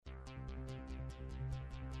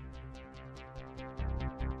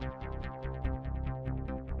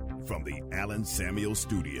from the Allen Samuel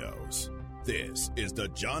Studios. This is the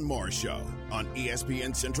John Morris Show on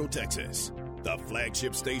ESPN Central Texas, the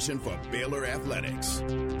flagship station for Baylor Athletics.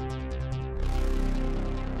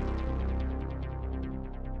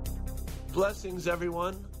 Blessings,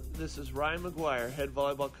 everyone. This is Ryan McGuire, head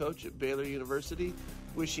volleyball coach at Baylor University,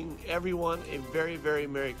 wishing everyone a very, very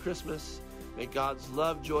Merry Christmas. May God's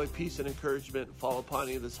love, joy, peace, and encouragement fall upon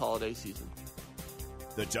you this holiday season.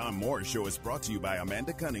 The John Morris Show is brought to you by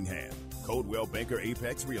Amanda Cunningham, Coldwell Banker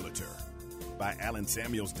Apex Realtor. By Allen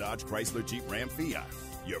Samuels Dodge Chrysler Jeep Ram Fiat,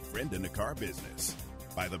 your friend in the car business.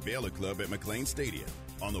 By the Baylor Club at McLean Stadium,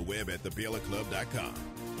 on the web at thebaylorclub.com.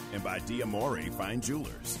 And by Diamore Fine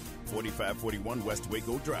Jewelers, 4541 West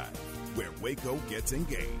Waco Drive, where Waco gets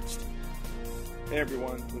engaged. Hey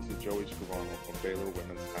everyone, this is Joey Scrivano from Baylor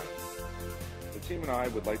Women's Tennis. The team and I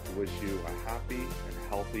would like to wish you a happy and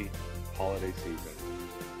healthy holiday season.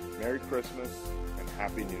 Merry Christmas and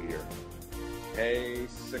Happy New Year. Hey,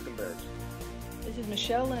 Sick 'em Bears. This is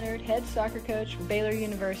Michelle Leonard, head soccer coach for Baylor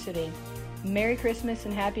University. Merry Christmas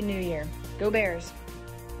and Happy New Year. Go Bears.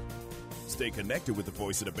 Stay connected with the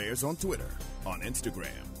Voice of the Bears on Twitter, on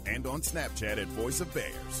Instagram, and on Snapchat at Voice of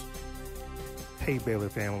Bears. Hey Baylor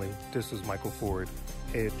family, this is Michael Ford,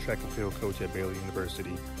 head track and field coach at Baylor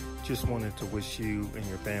University. Just wanted to wish you and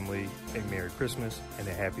your family a Merry Christmas and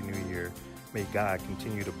a Happy New Year. May God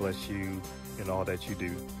continue to bless you in all that you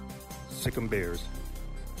do. Sick 'em Bears.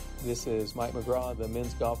 This is Mike McGraw, the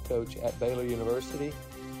men's golf coach at Baylor University.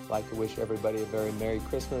 I'd like to wish everybody a very Merry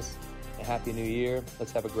Christmas, a Happy New Year.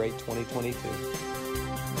 Let's have a great 2022.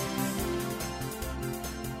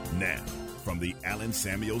 Now, from the Allen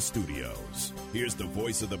Samuel Studios, here's the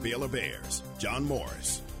voice of the Baylor Bears, John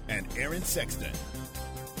Morris and Aaron Sexton.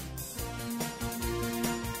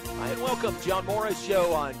 Hi, and welcome, John Morris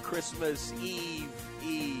Show on Christmas Eve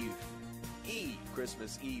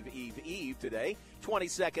today,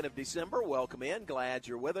 22nd of December. Welcome in. Glad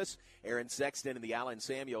you're with us. Aaron Sexton in the Allen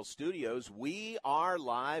Samuel Studios. We are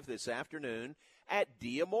live this afternoon at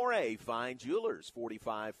Diamore Fine Jewelers,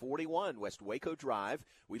 4541 West Waco Drive.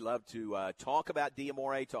 We love to talk about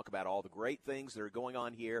Diamore, talk about all the great things that are going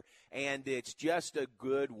on here, and it's just a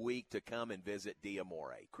good week to come and visit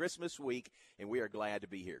Diamore. Christmas week, and we are glad to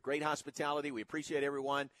be here. Great hospitality. We appreciate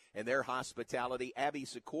everyone and their hospitality. Abby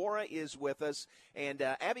Sikora is with us, and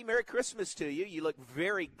Abby, Merry Christmas to you. You look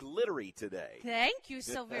very glittery today. Thank you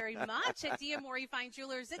so very much. At Diamore Fine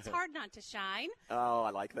Jewelers, it's hard not to shine. Oh,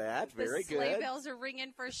 I like that. Very good. The sleigh bells are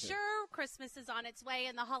ringing for sure. Christmas is on its way,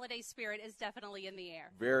 and the holiday spirit is definitely in the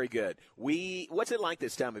air. Very good. What's it like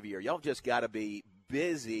this time of year? Y'all just got to be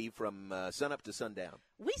busy from sunup to sundown.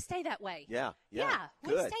 We stay that way. Yeah, we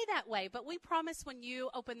good. stay that way. But we promise when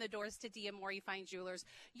you open the doors to Diamore Fine Jewelers,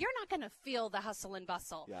 you're not going to feel the hustle and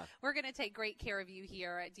bustle. Yeah. We're going to take great care of you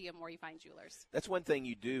here at Diamore Fine Jewelers. That's one thing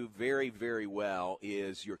you do very, very well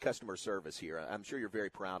is your customer service here. I'm sure you're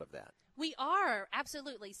very proud of that. We are,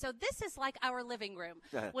 absolutely. So this is like our living room.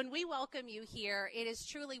 When we welcome you here, it is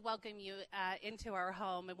truly welcome you into our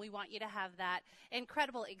home, and we want you to have that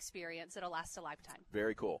incredible experience that'll last a lifetime.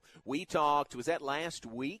 Very cool. We talked, was that last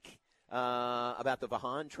week? About the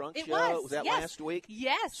Vahan Trunk It Show. was that yes. last week?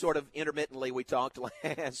 Yes. Sort of intermittently we talked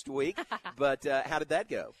last week. But how did that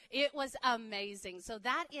go? It was amazing. So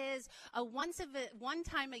that is one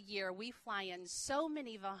time a year we fly in so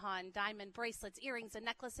many Vahan diamond bracelets, earrings, and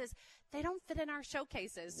necklaces. They don't fit in our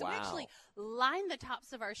showcases. So we actually line the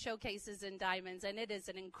tops of our showcases in diamonds, and it is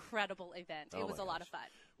an incredible event. It was a lot of fun.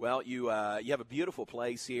 Well, you have a beautiful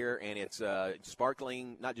place here, and it's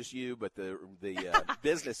sparkling. Not just you, but the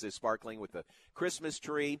business is sparkling with the Christmas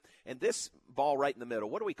tree. And this ball right in the middle,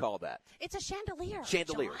 what do we call that? It's a chandelier.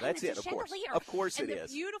 Chandelier. John. That's it's it. A Of course. chandelier. Of course, and it is.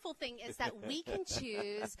 is. The beautiful thing is that we can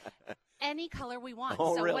choose any color we want.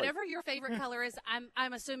 Oh, so really? whatever your favorite color is,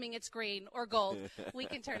 I'm assuming it's green or gold. We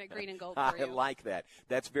can turn it green and gold for you. I like that.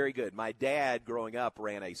 That's very good. My dad, growing up,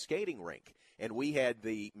 ran a skating rink, and we had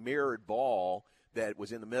the mirrored ball that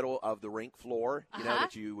was in the middle of the rink floor, you know,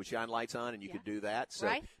 that you would shine lights on, and you could do that.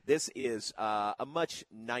 So this is a much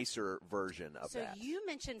nicer version of that. So you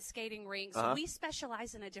mentioned skating rinks. We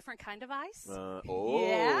specialize in a different kind of ice. Nice.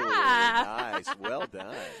 Well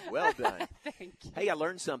done. Well done. Thank you. Hey, I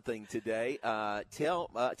learned something today. Tell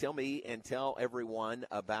me and tell everyone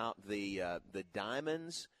about the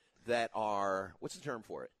diamonds that are, what's the term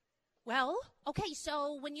for it? Well, okay,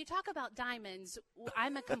 so when you talk about diamonds,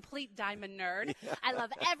 I'm a complete diamond nerd. Yeah. I love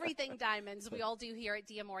everything diamonds. We all do here at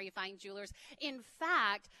D'Amore Fine Jewelers. In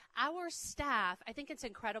fact, our staff, I think it's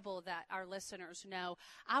incredible that our listeners know,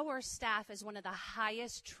 our staff is one of the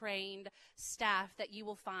highest trained staff that you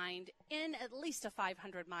will find in at least a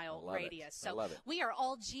 500-mile radius. So we are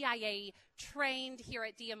all GIA trained here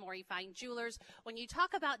at D'Amore Fine Jewelers. When you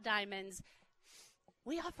talk about diamonds,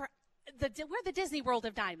 we offer we're the Disney World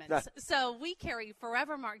of diamonds. So we carry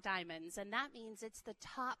Forever Mark diamonds, and that means it's the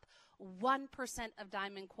top 1% of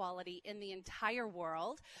diamond quality in the entire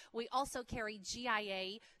world. We also carry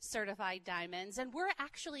GIA certified diamonds, and we're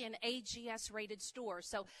actually an AGS rated store.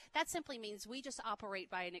 So that simply means we just operate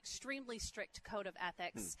by an extremely strict code of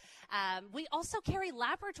ethics. We also carry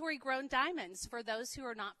laboratory grown diamonds. For those who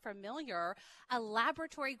are not familiar, a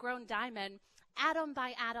laboratory grown diamond, atom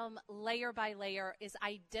by atom, layer by layer, is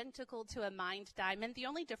identical to a mined diamond. The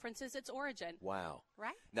only difference is its origin. Wow.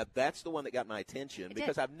 Right? Now, that's the one that got my attention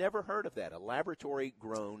because I've never heard of that, a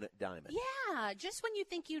laboratory-grown diamond. Yeah, just when you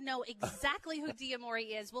think you know exactly who D'Amore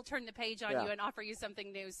is, we'll turn the page on you and offer you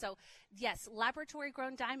something new. So, yes,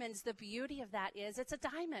 laboratory-grown diamonds, the beauty of that is it's a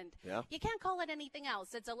diamond. Yeah. You can't call it anything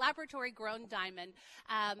else. It's a laboratory-grown diamond,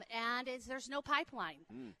 and there's no pipeline.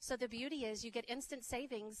 So the beauty is you get instant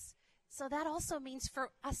savings. So that also means for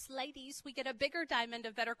us ladies, we get a bigger diamond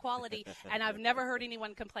of better quality, and I've never heard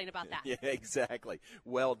anyone complain about that. Yeah, exactly.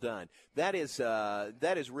 Well done. That is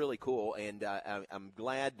really cool, and I'm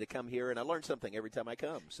glad to come here, and I learn something every time I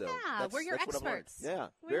come. So we're your experts. Yeah,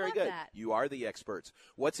 we very love good. That. You are the experts.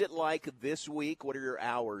 What's it like this week? What are your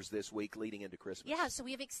hours this week leading into Christmas? Yeah, so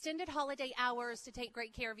we have extended holiday hours to take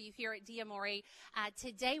great care of you here at D'Amore.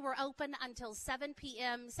 Today we're open until 7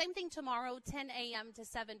 p.m. Same thing tomorrow, 10 a.m. to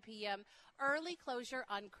 7 p.m. Early closure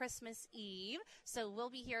on Christmas Eve. So we'll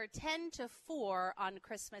be here 10 to 4 on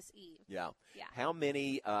Christmas Eve. Yeah. How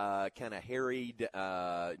many kind of harried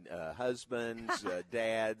husbands,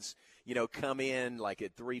 dads, come in like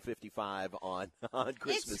at 3:55 on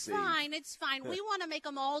Christmas Eve? It's fine. We want to make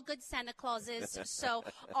them all good Santa Clauses. So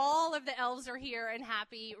all of the elves are here and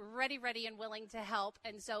happy, ready, and willing to help.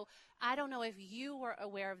 And so I don't know if you were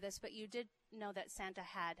aware of this, but you did know that Santa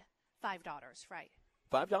had 5 daughters, right?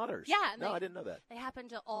 $5? Yeah. No, I didn't know that. They happen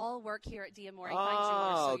to all work here at D'Amore Fine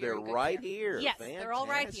Jewelers. Oh, so they're right here. Yes, Fantastic. they're all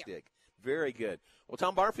right here. Very good. Well,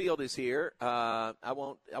 Tom Barfield is here. I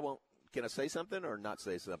won't. Can I say something or not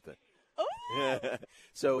say something?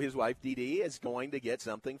 So his wife, Dee Dee, is going to get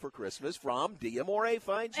something for Christmas from D'Amore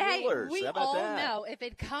Fine Jewelers. Hey, we How about all that? know if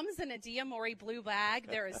it comes in a D'Amore blue bag,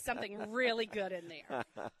 there is something really good in there.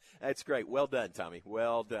 That's great. Well done, Tommy.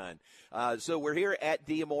 Well done. So we're here at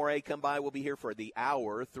D'Amore. Come by. We'll be here for the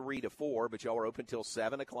hour, 3 to 4, but y'all are open till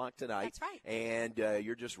 7 o'clock tonight. That's right. And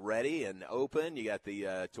you're just ready and open. You got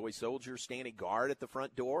the toy soldier standing guard at the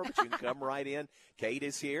front door, but you can come right in. Kate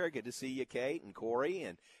is here. Good to see you, Kate, and Corey,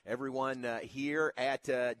 and everyone here at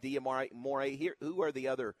D'Amore. Here, who are the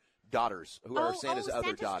other daughters? Who are Santa's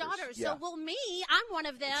other daughters? Yeah. So, me, I'm one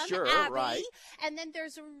of them, sure, Abby. Right. And then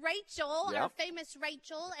there's Rachel, our famous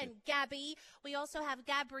Rachel, and Gabby. We also have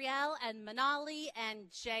Gabrielle and Manali and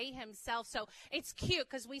Jay himself. So it's cute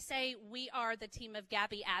because we say we are the team of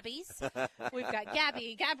Gabby Abbies. We've got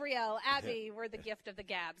Gabby, Gabrielle, Abby. We're the gift of the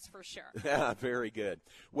Gabs for sure. Yeah, very good.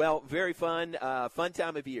 Well, very fun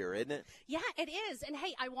time of year, isn't it? Yeah, it is. And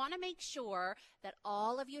hey, I want to make sure that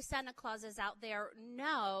all of you Santa Clauses out there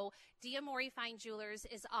know D'Amore Fine Jewelers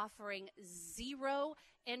is offering 0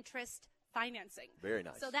 interest financing. Very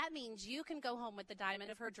nice. So that means you can go home with the diamond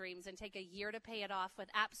of her dreams and take a year to pay it off with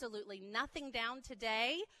absolutely nothing down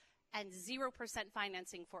today and 0%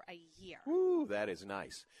 financing for a year. Ooh, that is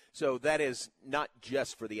nice. So that is not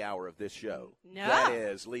just for the hour of this show. No. That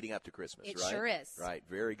is leading up to Christmas, it right? It sure is. Right,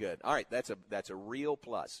 very good. All right, that's a real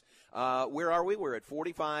plus. Where are we? We're at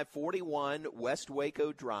 4541 West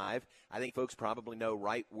Waco Drive. I think folks probably know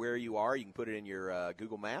right where you are. You can put it in your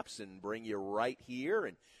Google Maps and bring you right here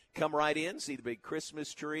and come right in, see the big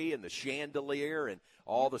Christmas tree and the chandelier and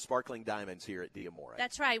all the sparkling diamonds here at D'Amore.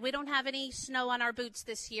 That's right. We don't have any snow on our boots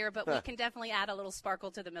this year, but we can definitely add a little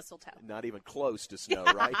sparkle to the mistletoe. Not even close to snow,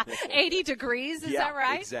 right? 80 degrees, is that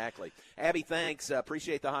right? Exactly. Abby, thanks.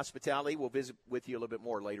 Appreciate the hospitality. We'll visit with you a little bit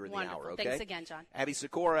more later in Wonderful. the hour, okay? Thanks again, John. Abby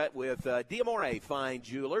Sikora with D'Amore Fine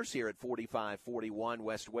Jewelers here at 4541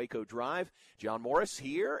 West Waco Drive. John Morris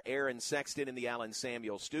here, Aaron Sexton in the Allen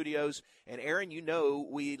Samuel Studios. And, Aaron, you know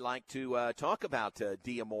we like to talk about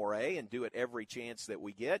D'Amore and do it every chance that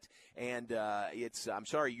we get. And I'm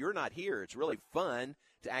sorry you're not here. It's really fun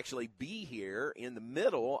to actually be here in the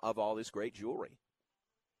middle of all this great jewelry.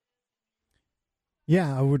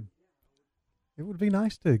 Yeah, It would be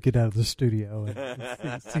nice to get out of the studio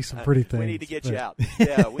and see some pretty things. We need to get you out.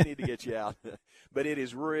 Yeah, we need to get you out. But it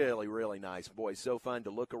is really, really nice. Boy, so fun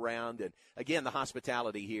to look around. And, again, the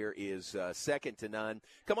hospitality here is second to none.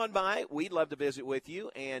 Come on by. We'd love to visit with you.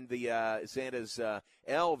 And the Santa's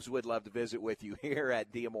elves would love to visit with you here at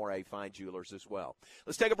D'Amore Fine Jewelers as well.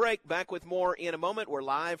 Let's take a break. Back with more in a moment. We're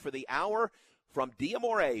live for the hour from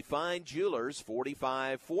D'Amore Fine Jewelers,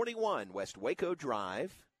 4541 West Waco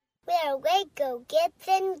Drive. Where Waco gets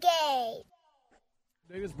engaged.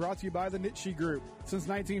 Today is brought to you by the Nitshe Group. Since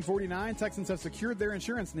 1949, Texans have secured their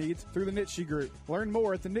insurance needs through the Nitshe Group. Learn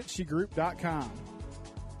more at thenitshegroup.com.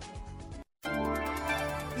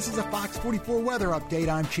 This is a Fox 44 weather update.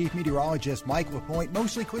 I'm Chief Meteorologist Mike LaPointe.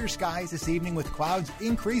 Mostly clear skies this evening with clouds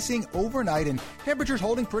increasing overnight and temperatures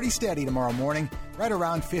holding pretty steady tomorrow morning, right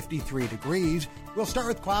around 53 degrees. We'll start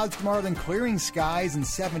with clouds tomorrow, then clearing skies and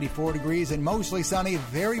 74 degrees and mostly sunny,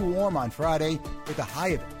 very warm on Friday with a high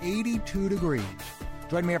of 82 degrees.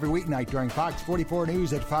 Join me every weeknight during Fox 44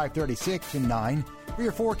 News at 5:36 and 9 for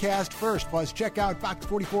your forecast first. Plus, check out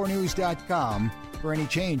fox44news.com for any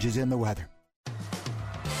changes in the weather.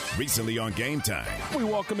 Recently on Game Time, we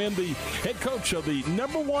welcome in the head coach of the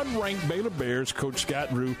number one ranked Baylor Bears, Coach Scott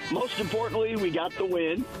Drew. Most importantly, we got the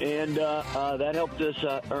win, and that helped us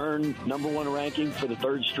earn number one ranking for the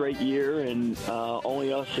third straight year, and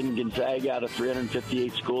only us and Gonzaga out of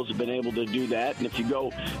 358 schools have been able to do that. And if you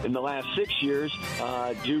go in the last 6 years,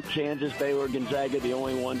 Duke, Kansas, Baylor, Gonzaga, the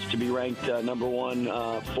only ones to be ranked number one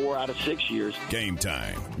 4 out of 6 years. Game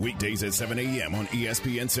Time, weekdays at 7 a.m. on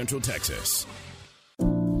ESPN Central Texas.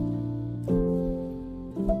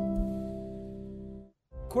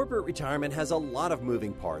 Corporate retirement has a lot of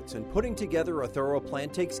moving parts, and putting together a thorough plan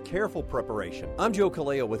takes careful preparation. I'm Joe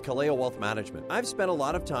Kaleo with Kaleo Wealth Management. I've spent a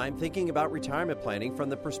lot of time thinking about retirement planning from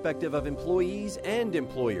the perspective of employees and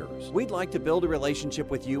employers. We'd like to build a relationship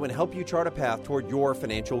with you and help you chart a path toward your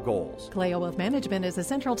financial goals. Kaleo Wealth Management is a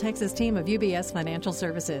Central Texas team of UBS Financial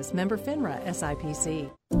Services, member FINRA SIPC.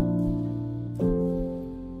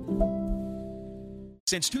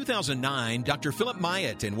 Since 2009, Dr. Philip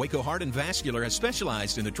Myatt in Waco Heart and Vascular has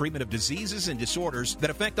specialized in the treatment of diseases and disorders that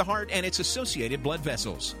affect the heart and its associated blood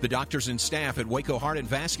vessels. The doctors and staff at Waco Heart and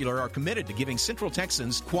Vascular are committed to giving Central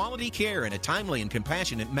Texans quality care in a timely and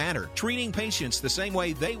compassionate manner, treating patients the same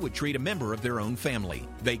way they would treat a member of their own family.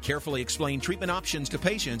 They carefully explain treatment options to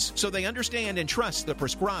patients so they understand and trust the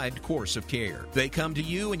prescribed course of care. They come to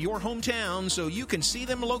you in your hometown so you can see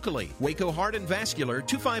them locally. Waco Heart and Vascular,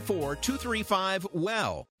 254-235-WELL.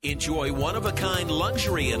 Enjoy one-of-a-kind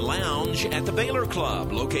luxury and lounge at the Baylor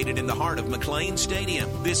Club, located in the heart of McLean Stadium.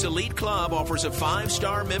 This elite club offers a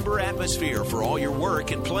 5-star member atmosphere for all your work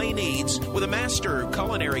and play needs, with a master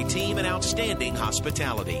culinary team and outstanding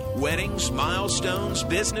hospitality. Weddings, milestones,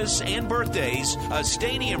 business, and birthdays. A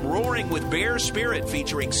stadium roaring with Bear spirit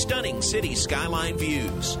featuring stunning city skyline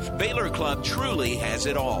views. Baylor Club truly has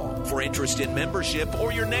it all. For interest in membership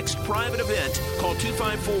or your next private event, call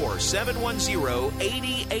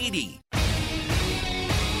 254-710-8080.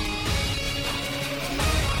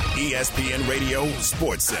 ESPN Radio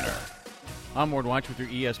Sports Center. I'm Ward White with your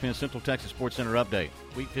ESPN Central Texas Sports Center update.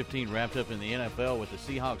 Week 15 wrapped up in the NFL with the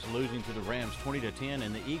Seahawks losing to the Rams 20-10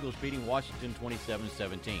 and the Eagles beating Washington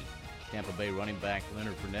 27-17. Tampa Bay running back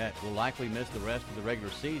Leonard Fournette will likely miss the rest of the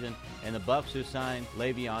regular season, and the Bucs have signed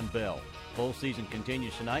Le'Veon Bell. Bowl season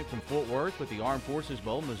continues tonight from Fort Worth with the Armed Forces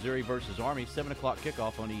Bowl, Missouri versus Army, 7 o'clock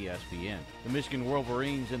kickoff on ESPN. The Michigan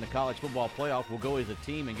Wolverines in the college football playoff will go as a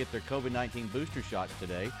team and get their COVID-19 booster shots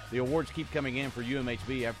today. The awards keep coming in for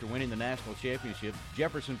UMHB after winning the national championship.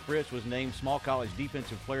 Jefferson Fritz was named Small College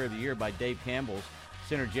Defensive Player of the Year by Dave Campbell's.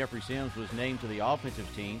 Center Jeffrey Sims was named to the offensive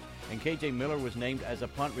team, and KJ Miller was named as a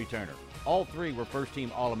punt returner. All three were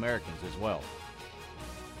first-team All-Americans as well.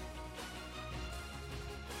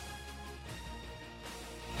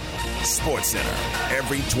 Sports Center,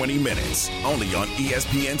 every 20 minutes, only on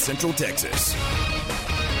ESPN Central Texas.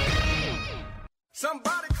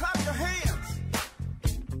 Somebody clap your hands.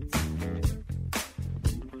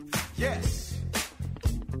 Yes.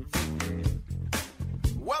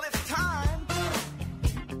 Well, it's time.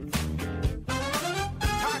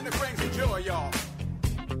 Time to bring some joy, y'all.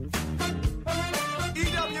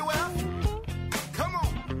 EWF, come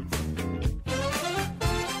on.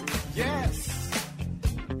 Yes.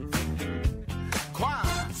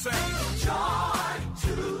 Choir, sing. Joy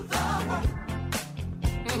to the world.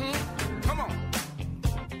 Come on.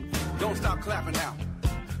 Don't stop clapping now.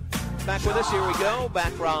 Back with us, here we go.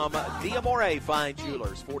 Back from D'Amore Fine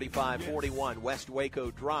Jewelers, 4541 West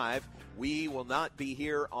Waco Drive. We will not be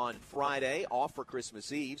here on Friday, off for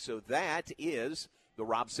Christmas Eve, so that is the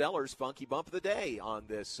Rob Sellers Funky Bump of the Day on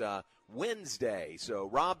this Wednesday. So,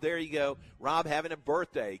 Rob, there you go. Rob having a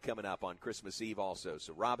birthday coming up on Christmas Eve also.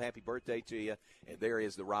 So, Rob, happy birthday to you. And there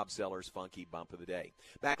is the Rob Sellers Funky Bump of the Day.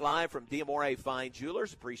 Back live from D'Amore Fine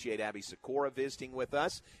Jewelers. Appreciate Abby Sikora visiting with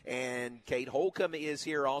us. And Kate Holcomb is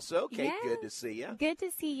here also. Kate, good to see you. Good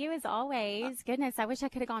to see you as always. Goodness, I wish I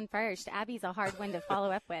could have gone first. Abby's a hard one to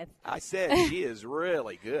follow up with. I said she is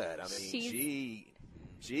really good. I mean,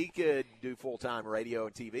 she could do full-time radio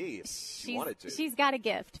and TV if she wanted to. She's got a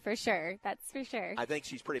gift, for sure. That's for sure. I think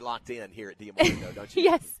she's pretty locked in here at D'Amore, though, don't you?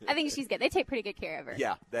 Yes, I think she's good. They take pretty good care of her.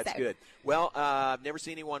 Yeah, that's good. Well, I've never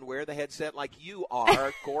seen anyone wear the headset like you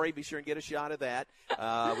are. Corey, be sure and get a shot of that.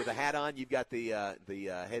 With a hat on, you've got the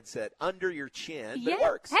headset under your chin, but it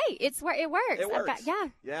works. Hey, it works. It works.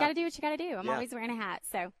 Got to do what you got to do. I'm always wearing a hat,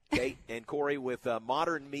 so. Kate and Corey with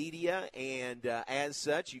Modern Media, and as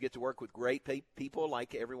such, you get to work with great people like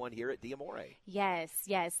everyone here at D'Amore. Yes,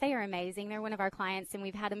 they are amazing. They're one of our clients, and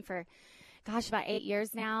we've had them for, about 8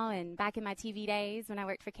 years now, and back in my TV days when I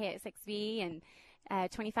worked for KXXV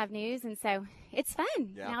and 25 News, and so it's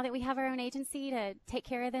fun now that we have our own agency to take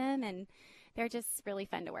care of them, and they're just really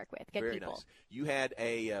fun to work with. Good Very people. Nice. You had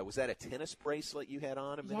was that a tennis bracelet you had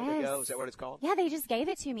on a minute ago? Is that what it's called? Yeah, they just gave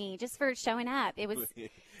it to me just for showing up. It was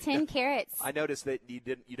 10 carats. I noticed that you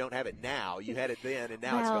don't have it now. You had it then, and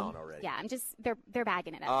now it's gone already. Yeah, they're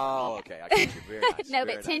bagging it up. Oh, okay. I got you. Very nice. No,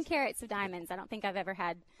 Very but 10 nice. carats of diamonds. I don't think I've ever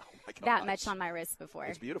had that much on my wrist before.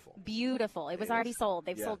 It's beautiful. Beautiful. It was already sold.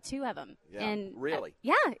 They've sold 2 of them. Yeah. And, really?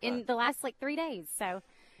 In the last 3 days. So.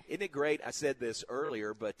 Isn't it great? I said this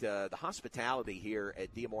earlier, but the hospitality here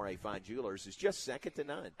at D'Amore Fine Jewelers is just second to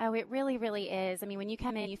none. Oh, it really, really is. I mean, when you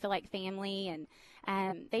come in, you feel like family, and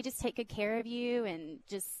they just take good care of you, and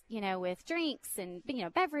just, with drinks and,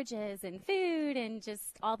 beverages and food and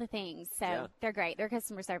just all the things. So they're great. Their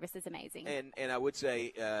customer service is amazing. And I would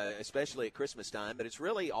say, especially at Christmas time, but it's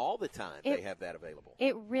really all the time they have that available.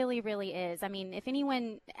 It really, really is. I mean, if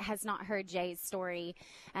anyone has not heard Jay's story,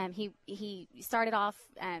 he started off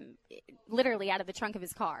literally out of the trunk of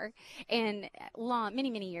his car, and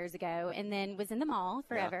many years ago, and then was in the mall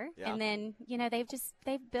forever. And then,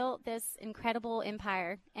 they've built this incredible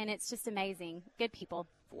empire, and it's just amazing. Good people.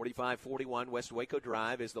 4541 West Waco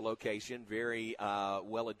Drive is the location. Very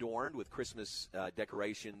well adorned with Christmas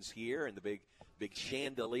decorations here, and the big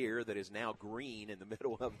chandelier that is now green in the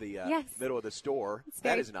middle of the store.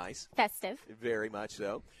 That is nice. Festive. Very much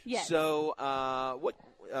so. Yes. So,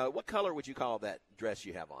 what color would you call that dress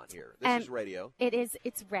you have on here? This is radio.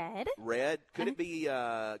 It's red. Red. Could it be,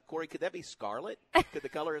 Corey, could that be scarlet? Could the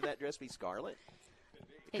color of that dress be scarlet?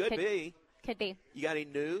 It could be. Could be. You got any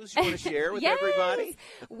news you want to share with everybody?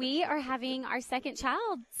 We are having our second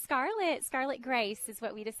child, Scarlett. Scarlett Grace is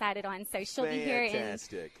what we decided on. So she'll be here in,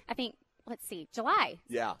 I think, let's see, July.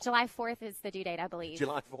 Yeah. July 4th is the due date, I believe.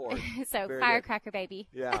 July 4th. So Very firecracker good. Baby.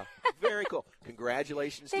 Yeah. Very cool.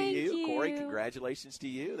 Congratulations to Thank you. you. Corey, congratulations to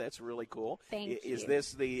you. That's really cool. Thank Is you.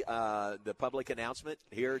 this the public announcement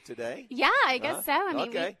here today? Yeah, I guess so. I mean,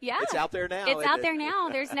 okay. It's out there now. It's out there now.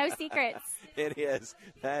 There's no secrets. It is.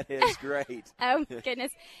 That is great. Oh,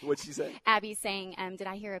 goodness. What'd she say? Abby's saying, did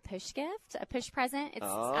I hear a push gift, a push present? It's,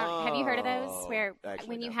 have you heard of those? Where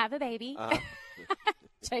when you have a baby,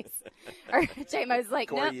 J-Mo's like,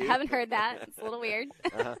 Corey, nope, haven't heard that. It's a little weird.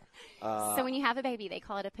 So when you have a baby, they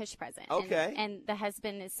call it a push present. Okay. And the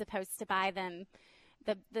husband is supposed to buy them,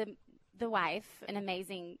 the wife, an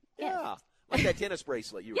amazing gift. Yeah. Like that tennis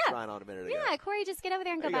bracelet you were trying on a minute ago. Yeah, Corey, just get over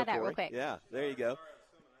there and go buy that real quick. Yeah, there you go.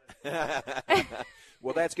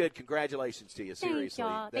 Well, that's good. Congratulations to you. Seriously,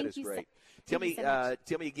 Thank is you great. Tell me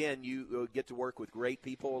again. You get to work with great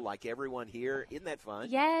people like everyone here. Isn't that fun?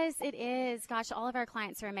 Yes, it is. Gosh, all of our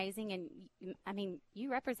clients are amazing, and I mean,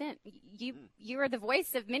 you represent you are the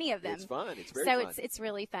voice of many of them. It's fun. It's very fun. So it's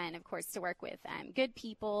really fun, of course, to work with good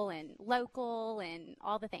people and local and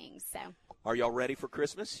all the things. So. Are y'all ready for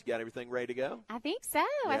Christmas? You got everything ready to go? I think so.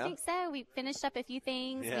 Yeah. I think so. We finished up a few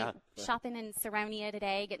things. Yeah. We shopping in Saronia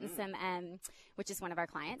today, getting some, which is one of our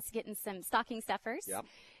clients, getting some stocking stuffers. Yep.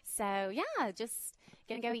 So, yeah, just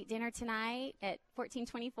going to go eat dinner tonight at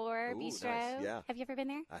 1424 Bistro. Nice. Yeah. Have you ever been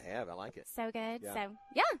there? I have. I like it. So good. Yeah. So,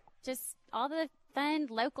 yeah, just all the fun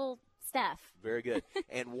local stuff. Very good.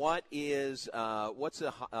 And what is what's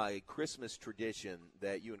a Christmas tradition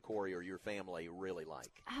that you and Corey or your family really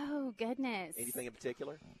like? Oh, goodness. Anything in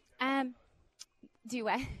particular? Do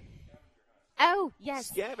I? Oh, yes.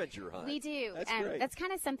 Scavenger hunt. We do. That's great. That's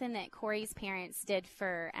kind of something that Corey's parents did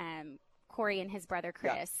for Corey and his brother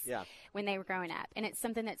Chris when they were growing up. And it's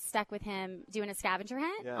something that stuck with him doing a scavenger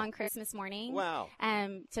hunt on Christmas morning. Wow.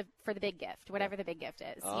 For the big gift, whatever the big gift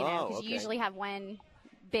is. Because you usually have one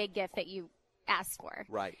big gift that you ask for.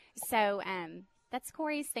 Right. So that's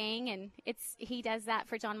Corey's thing, and he does that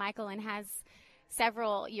for John Michael and has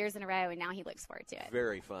several years in a row, and now he looks forward to it.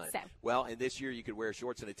 Very fun. So. Well, and this year you could wear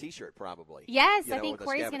shorts and a T-shirt probably. Yes, I think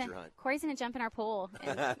Corey's gonna jump in our pool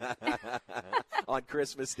on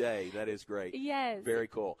Christmas Day. That is great. Yes. Very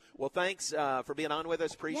cool. Well, thanks for being on with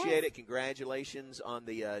us. Appreciate it. Congratulations on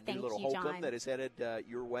the new little Holcomb that is headed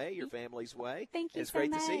your way, your family's way. Thank you. It's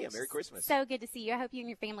great much. to see you. Merry Christmas. So good to see you. I hope you and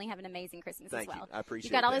your family have an amazing Christmas as well. Thank you. I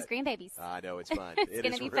appreciate it. You got all those grandbabies. I know, it's fun. It's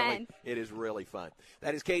going to be fun. It is really fun.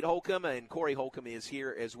 That is Kate Holcomb, and Corey Holcomb is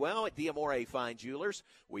here as well at D'Amore Fine Jewelers.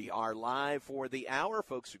 We are live for the hour.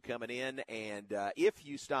 Folks are coming in, and if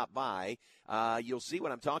you stop by, you'll see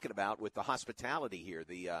what I'm talking about with the hospitality here,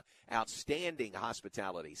 the outstanding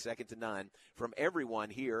hospitality, second to none, from everyone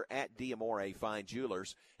here at D'Amore Fine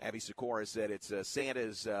Jewelers. Abby Sikora said it's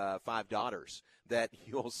Santa's 5 daughters that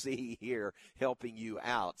you'll see here helping you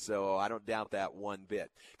out. So I don't doubt that one bit.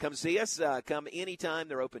 Come see us. Come anytime.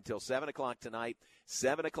 They're open till 7 o'clock tonight,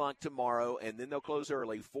 7 o'clock tomorrow, and then they'll close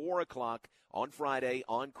early, 4 o'clock on Friday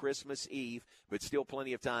on Christmas Eve, but still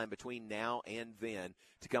plenty of time between now and then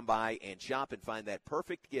to come by and shop and find that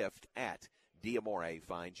perfect gift at D'Amore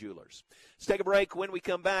Fine Jewelers. Let's take a break. When we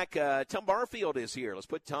come back, Tom Barfield is here. Let's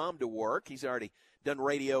put Tom to work. He's already done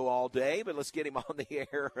radio all day, but let's get him on the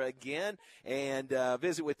air again and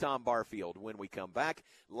visit with Tom Barfield when we come back.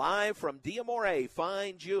 Live from D'Amore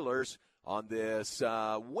Fine Jewelers on this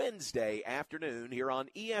Wednesday afternoon here on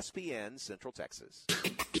ESPN Central Texas.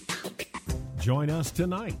 Join us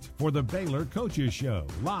tonight for the Baylor Coaches Show,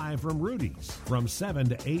 live from Rudy's from 7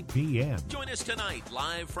 to 8 p.m. Join us tonight,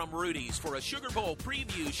 live from Rudy's, for a Sugar Bowl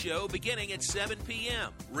preview show beginning at 7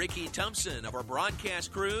 p.m. Ricky Thompson of our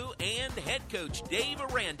broadcast crew and head coach Dave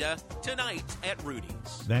Aranda tonight at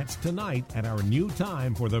Rudy's. That's tonight at our new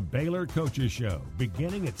time for the Baylor Coaches Show,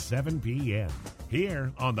 beginning at 7 p.m.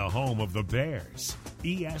 here on the home of the Bears,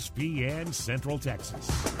 ESPN Central Texas.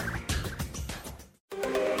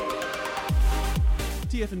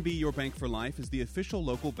 TFNB Your Bank for Life is the official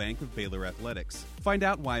local bank of Baylor Athletics. Find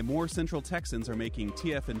out why more Central Texans are making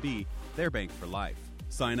TFNB their bank for life.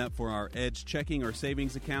 Sign up for our Edge checking or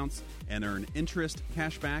savings accounts and earn interest,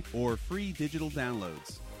 cashback, or free digital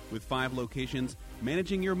downloads. With 5 locations,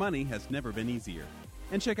 managing your money has never been easier.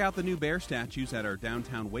 And check out the new bear statues at our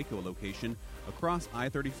downtown Waco location across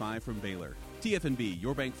I-35 from Baylor. TFNB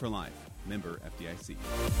Your Bank for Life. Member FDIC.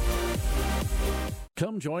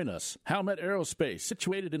 Come join us. Howmet Aerospace,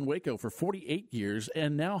 situated in Waco for 48 years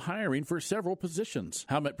and now hiring for several positions.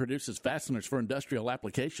 Howmet produces fasteners for industrial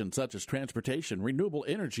applications such as transportation, renewable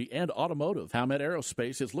energy, and automotive. Howmet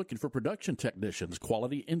Aerospace is looking for production technicians,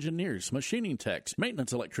 quality engineers, machining techs,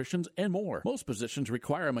 maintenance electricians, and more. Most positions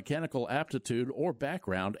require a mechanical aptitude or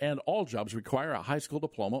background, and all jobs require a high school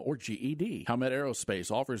diploma or GED. Howmet Aerospace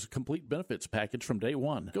offers a complete benefits package from day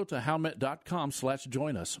one. Go to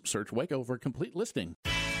howmet.com/join us. Search Waco for a complete listing.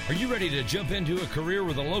 Are you ready to jump into a career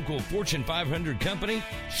with a local Fortune 500 company?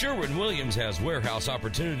 Sherwin-Williams has warehouse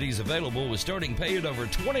opportunities available with starting pay at over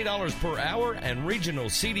 $20 per hour and regional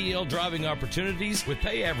CDL driving opportunities with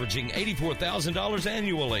pay averaging $84,000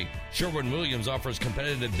 annually. Sherwin-Williams offers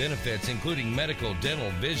competitive benefits including medical, dental,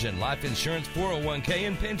 vision, life insurance, 401k,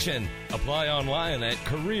 and pension. Apply online at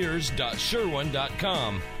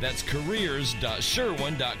careers.sherwin.com. That's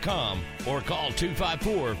careers.sherwin.com or call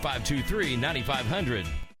 254-523-9500.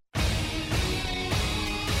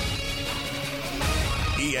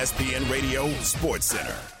 ESPN Radio Sports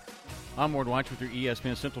Center. I'm Ward Watch with your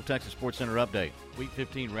ESPN Central Texas Sports Center update. Week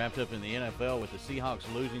 15 wrapped up in the NFL with the Seahawks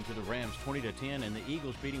losing to the Rams 20-10 and the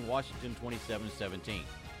Eagles beating Washington 27-17.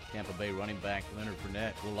 Tampa Bay running back Leonard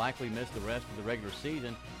Fournette will likely miss the rest of the regular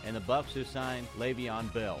season, and the Bucs have signed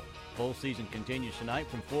Le'Veon Bell. Bowl season continues tonight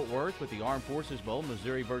from Fort Worth with the Armed Forces Bowl,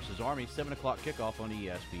 Missouri versus Army, 7 o'clock kickoff on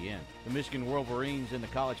ESPN. The Michigan Wolverines in the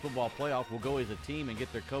college football playoff will go as a team and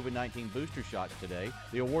get their COVID-19 booster shots today.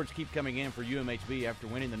 The awards keep coming in for UMHB after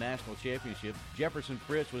winning the national championship. Jefferson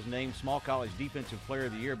Fritz was named Small College Defensive Player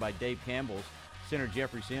of the Year by Dave Campbell's. Center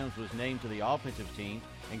Jeffrey Sims was named to the offensive team,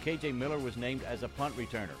 and KJ Miller was named as a punt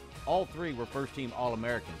returner. All 3 were first-team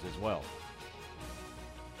All-Americans as well.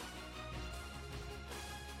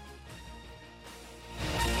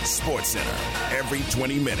 Sports Center, every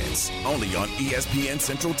 20 minutes, only on ESPN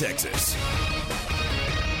Central Texas.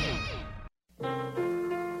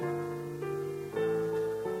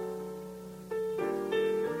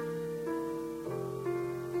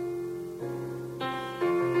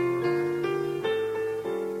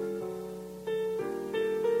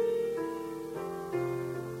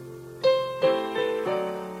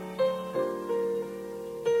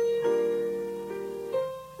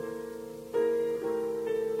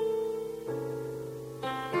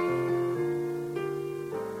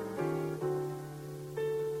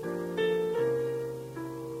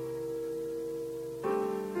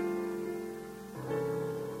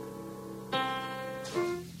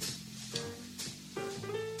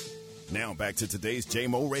 Now back to today's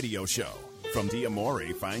JMO Radio Show from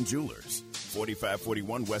D'Amore Fine Jewelers,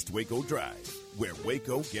 4541 West Waco Drive, where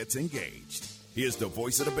Waco gets engaged. Here's the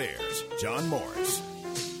voice of the Bears, John Morris.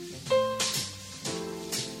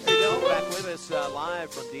 There you go, back with us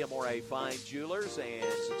live from D'Amore Fine Jewelers and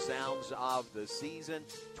some sounds of the season.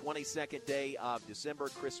 22nd day of December,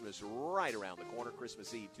 Christmas right around the corner,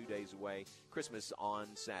 Christmas Eve 2 days away, Christmas on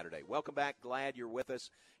Saturday. Welcome back. Glad you're with us.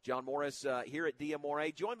 John Morris here at D'Amore,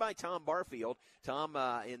 joined by Tom Barfield. Tom,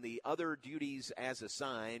 in the other duties as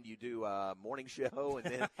assigned, you do a morning show,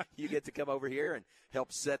 and then you get to come over here and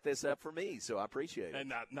help set this up for me, so I appreciate it.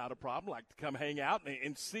 And not a problem. Like to come hang out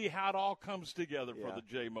and see how it all comes together for the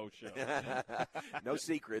J-Mo show. No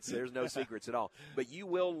secrets. There's no secrets at all. But you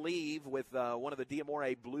will leave with one of the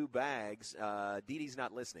D'Amore blue bags. Dee Dee's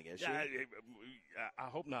not listening, is she? I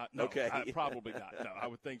hope not. No, okay. Probably not. No, I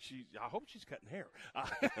would think I hope she's cutting hair.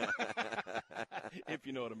 If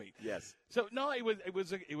you know what I mean. Yes. So no, it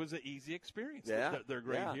was an easy experience. Yeah. They're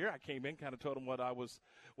great here. I came in, kind of told them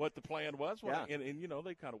what the plan was, and you know,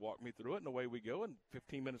 they kind of walked me through it, and away we go. And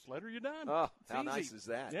 15 minutes later, you're done. Oh, it's how easy. nice is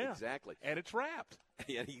that? Yeah. Exactly. And it's wrapped.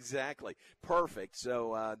 Yeah, exactly. Perfect.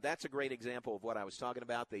 So that's a great example of what I was talking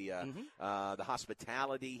about. The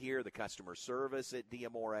hospitality here, the customer service at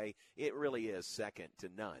D'Amore. It really is second to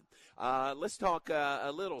none. Let's talk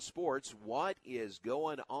a little sports. What is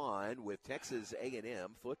going on with Texas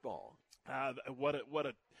A&M football?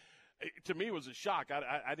 To me, it was a shock.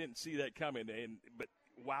 I didn't see that coming. But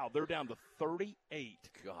wow, they're down to 38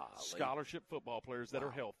 scholarship football players that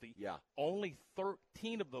are healthy. Yeah. Only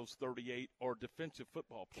 13 of those 38 are defensive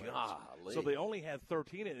football players. Golly. So they only had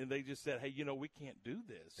 13, and they just said, hey, we can't do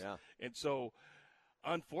this. Yeah. And so,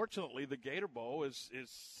 unfortunately, the Gator Bowl is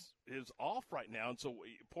off right now. And so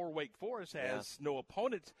poor Wake Forest has no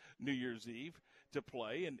opponent New Year's Eve to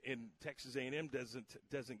play, and Texas A&M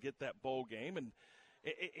doesn't get that bowl game. And,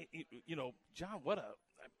 John,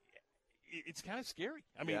 it's kind of scary.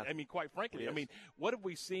 I mean, quite frankly, what have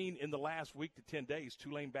we seen in the last week to 10 days?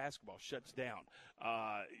 Tulane basketball shuts down.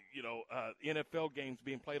 NFL games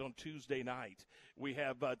being played on Tuesday night. We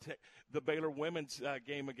have the Baylor women's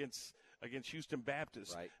game against Houston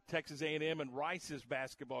Baptist. Right. Texas A&M and Rice's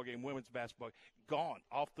basketball game, women's basketball, gone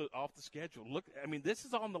off the schedule. Look, this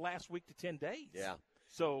is on the last week to 10 days. Yeah.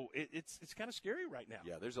 So it's kind of scary right now.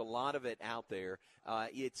 Yeah, there's a lot of it out there. I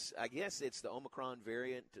guess it's the Omicron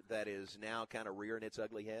variant that is now kind of rearing its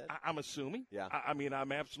ugly head. I'm assuming. Yeah.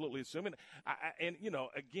 I'm absolutely assuming.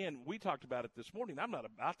 Again, we talked about it this morning. I'm not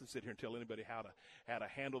about to sit here and tell anybody how to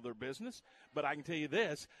handle their business, but I can tell you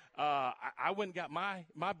this: I went and got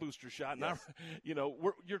my booster shot, and yes.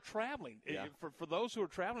 You're traveling. Yeah. For those who are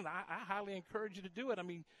traveling, I highly encourage you to do it.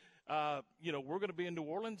 We're going to be in New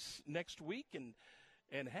Orleans next week,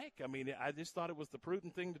 and heck, I just thought it was the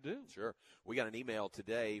prudent thing to do. Sure. We got an email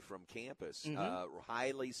today from campus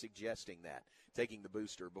highly suggesting that, taking the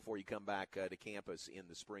booster before you come back to campus in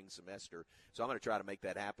the spring semester. So I'm going to try to make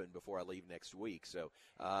that happen before I leave next week. So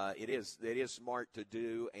it is smart to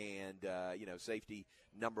do, and, safety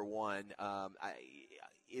number one.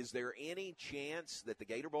 Is there any chance that the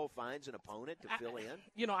Gator Bowl finds an opponent to fill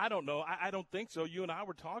in? I don't know. I don't think so. You and I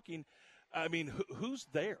were talking. Who's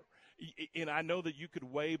there? And I know that you could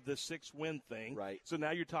waive the 6-win thing. Right. So now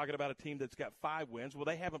you're talking about a team that's got 5 wins. Well,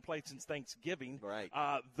 they haven't played since Thanksgiving. Right.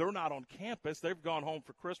 They're not on campus. They've gone home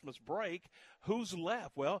for Christmas break. Who's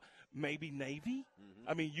left? Well, maybe Navy.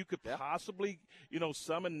 Mm-hmm. You could possibly,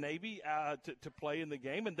 summon Navy to play in the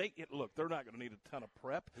game. And they're not going to need a ton of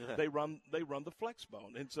prep. They run the flex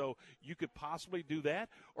bone. And so you could possibly do that.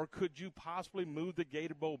 Or could you possibly move the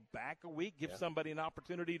Gator Bowl back a week, give somebody an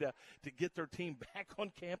opportunity to get their team back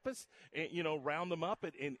on campus? And, round them up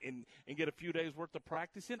and get a few days worth of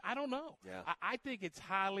practice in. I don't know. Yeah. I think it's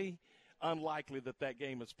highly unlikely that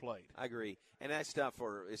game is played. I agree, and that's tough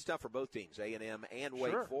for both teams, A&M and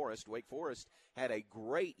Wake Sure. Forest. Wake Forest had a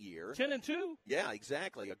great year, 10-2. Yeah,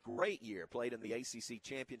 exactly, a great year. Played in the ACC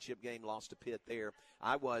championship game, lost to Pitt there.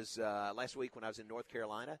 I was last week when I was in North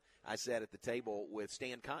Carolina. I sat at the table with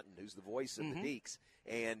Stan Cotton, who's the voice of the Deacs,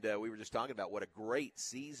 and we were just talking about what a great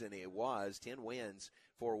season it was. 10 wins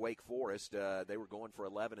for Wake Forest. They were going for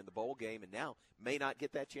 11 in the bowl game, and now may not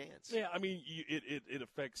get that chance. Yeah, it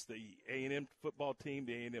affects the A&M football team,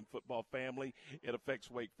 the A&M football family. It affects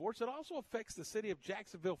Wake Forest. It also affects the city of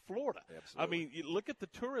Jacksonville, Florida. Absolutely. You look at the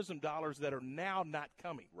tourism dollars that are now not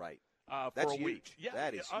coming. Right. For That's a huge. week. Yeah,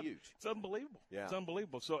 that is huge. It's unbelievable. Yeah. It's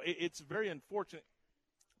unbelievable. So it's very unfortunate.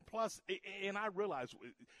 Plus, and I realize,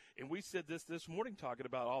 and we said this morning talking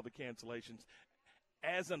about all the cancellations,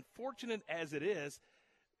 as unfortunate as it is,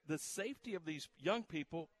 the safety of these young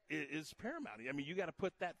people is paramount. I mean, you got to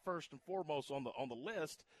put that first and foremost on the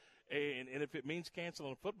list. And if it means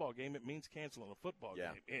canceling a football game, it means canceling a football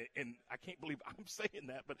game. And I can't believe I'm saying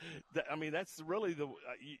that, but that's really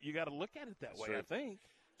you got to look at it that way. I think.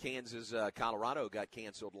 Kansas, Colorado got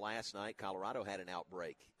canceled last night. Colorado had an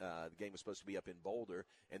outbreak. The game was supposed to be up in Boulder,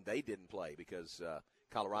 and they didn't play because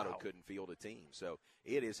Colorado couldn't field a team. So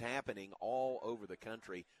it is happening all over the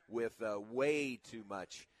country with way too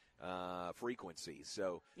much frequency.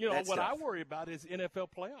 So what I worry about is NFL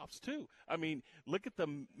playoffs too. I mean, look at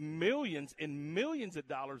the millions and millions of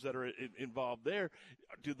dollars that are involved there.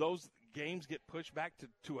 Do those games get pushed back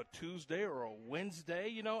to a Tuesday or a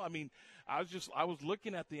Wednesday? I mean, I was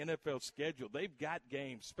looking at the NFL schedule. They've got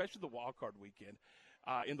games, especially the wild card weekend.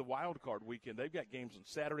 In the wild card weekend, they've got games on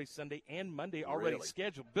Saturday, Sunday, and Monday already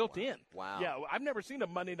scheduled, built in. Wow. Yeah, I've never seen a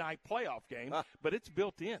Monday night playoff game, but it's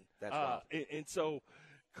built in. That's right. And so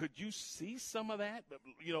could you see some of that?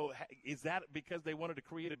 Is that because they wanted to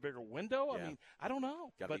create a bigger window? Yeah. I mean, I don't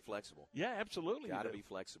know. Got to be flexible. Yeah, absolutely. Got to be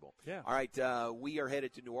flexible. Yeah. All right, we are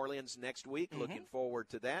headed to New Orleans next week. Looking forward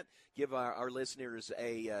to that. Give our listeners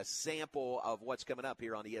a sample of what's coming up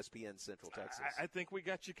here on ESPN Central Texas. I think we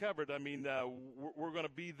got you covered. I mean, we're going to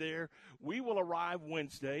be there. We will arrive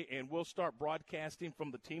Wednesday, and we'll start broadcasting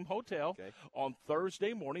from the team hotel on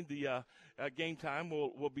Thursday morning. The game time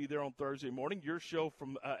will be there on Thursday morning. Your show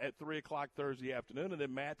from at 3 o'clock Thursday afternoon, and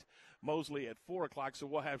then Matt Mosley at 4 o'clock. So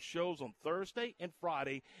we'll have shows on Thursday and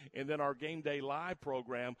Friday, and then our Game Day Live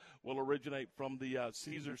program will originate from the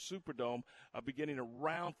Caesars Superdome beginning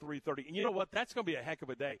around 3:30. And you know what? That's going to be a heck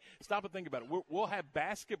of a day. Stop and think about it. We'll have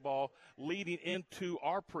basketball leading into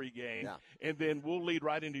our pregame, and then we'll lead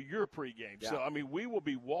right into your pregame. Yeah. So, I mean, we will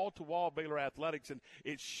be wall-to-wall Baylor Athletics, and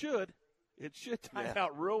it should time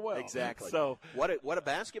out real well. Exactly. So what a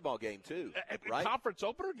basketball game too, right? Conference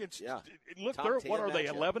opener against. Look, Top what are they?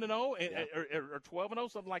 10 11-0 or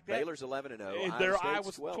 12-0, something like that. Baylor's 11-0. And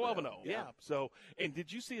Iowa's 12-0. Yeah. So, and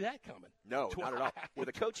did you see that coming? No, not at all. With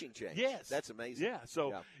a coaching change. Yes, that's amazing. Yeah.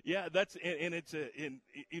 So that's and it's in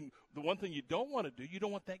the one thing you don't want to do. You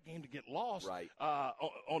don't want that game to get lost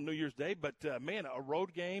on New Year's Day. But man, a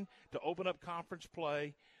road game to open up conference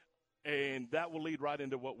play. And that will lead right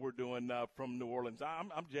into what we're doing from New Orleans. I'm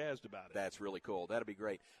jazzed about it. That's really cool. That'll be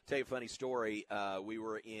great. Tell you a funny story. We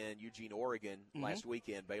were in Eugene, Oregon last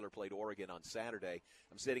weekend. Baylor played Oregon on Saturday.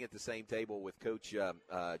 I'm sitting at the same table with Coach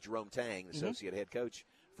Jerome Tang, the associate head coach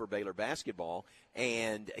for Baylor basketball,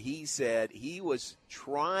 and he said he was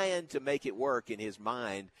trying to make it work in his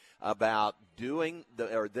mind about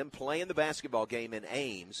them playing the basketball game in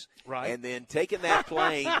Ames, and then taking that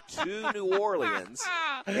plane to New Orleans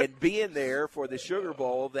and being there for the Sugar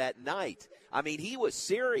Bowl that night. I mean, he was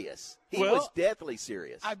serious. He was deathly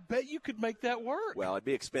serious. I bet you could make that work. Well, it'd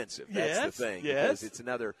be expensive. That's the thing. Yes. Because it's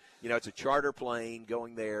another, it's a charter plane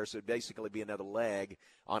going there, so it'd basically be another leg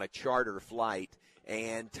on a charter flight.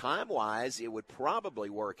 And time-wise, it would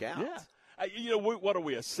probably work out. Yeah. What are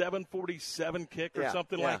we, a 7:47 kick or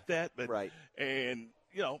something like that? But, and,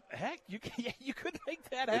 heck, you could make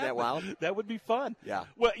that happen. Isn't that wild? That would be fun. Yeah.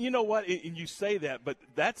 Well, you know what? And you say that, but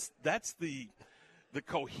that's the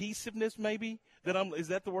cohesiveness maybe is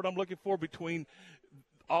that the word I'm looking for between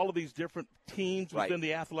all of these different teams within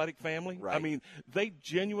the athletic family. Right. I mean, they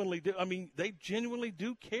genuinely do. I mean, they genuinely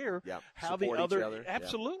do care how support the other. each other.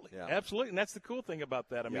 Absolutely, Yeah. absolutely, and that's the cool thing about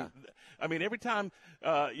that. I mean, every time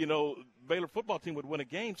Baylor football team would win a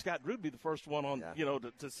game, Scott Drew would be the first one on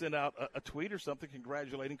to send out a tweet or something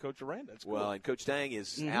congratulating Coach Aranda. That's cool. Well, and Coach Tang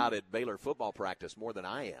is out at Baylor football practice more than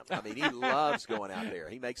I am. I mean, he loves going out there.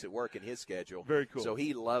 He makes it work in his schedule. Very cool. So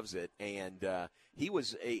he loves it, and he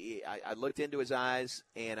was. I looked into his eyes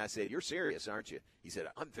and I said, "You're serious, aren't you?" He said,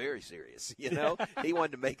 "I'm very serious." He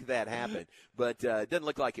wanted to make that happen, but it doesn't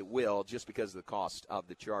look like it will, just because of the cost of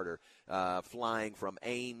the charter flying from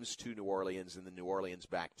Ames to New Orleans and then New Orleans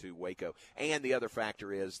back to Waco. And the other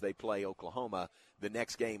factor is they play Oklahoma the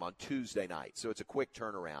next game on Tuesday night, so it's a quick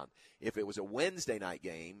turnaround. If it was a Wednesday night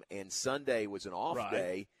game and Sunday was an off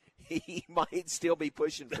day, he might still be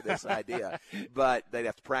pushing for this idea, but they'd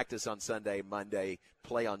have to practice on Sunday, Monday,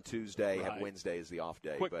 play on Tuesday, have Wednesday as the off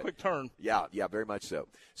day. Quick turn. Yeah, very much so.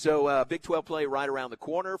 So Big 12 play right around the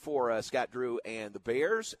corner for Scott Drew and the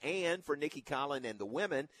Bears, and for Nikki Collin and the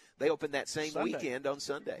women. They open that same weekend on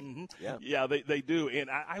Sunday. Mm-hmm. Yeah, they do.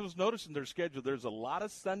 And I was noticing their schedule. There's a lot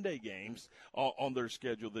of Sunday games on their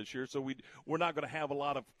schedule this year, so we're not going to have a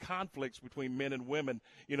lot of conflicts between men and women.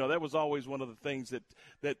 That was always one of the things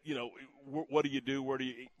that what do you do? Where do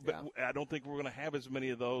you eat? But I don't think we're going to have as many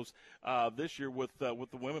of those this year with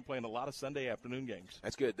the women playing a lot of Sunday afternoon games.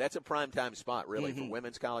 That's good. That's a primetime spot, really, for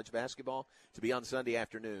women's college basketball to be on Sunday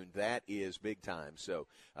afternoon. That is big time. So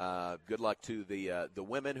good luck to the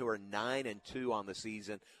women who are 9-2 on the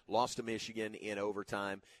season, lost to Michigan in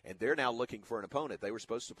overtime, and they're now looking for an opponent. They were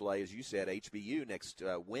supposed to play, as you said, HBU next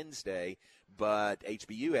Wednesday, but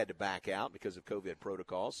HBU had to back out because of COVID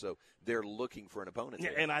protocols, so they're looking for an opponent. Yeah,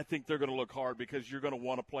 and I think they're going to look hard because you're going to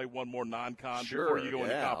want to play one more non-con before you go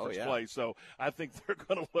into conference play. So I think they're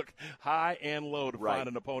going to look high and low to find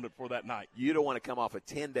an opponent for that night. You don't want to come off a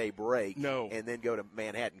 10-day break and then go to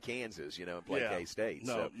Manhattan, Kansas, and play K-State.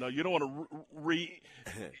 No, you don't want to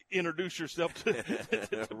reintroduce yourself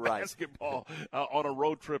to basketball on a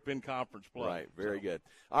road trip in conference play. Right, very good.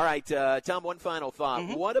 All right, Tom, one final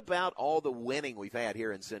thought. What about all the winning we've had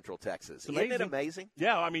here in Central Texas? Isn't it amazing?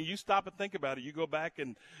 Yeah, I mean, you stop and think about it. You go back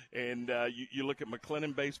and you look at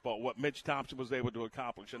McLennan baseball, what Mitch Thompson was able to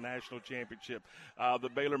accomplish, a national championship. The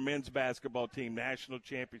Baylor men's basketball team, national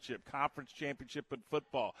championship, conference championship in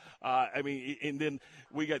football. And then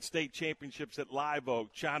we got state championships at Live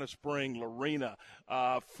Oak, China Spring, Lorena,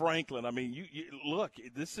 Franklin. I mean, you look,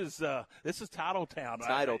 this is Title Town.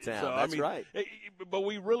 Title Town, that's right. But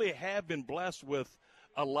we really have been blessed with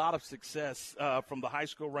a lot of success from the high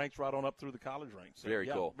school ranks right on up through the college ranks. So, very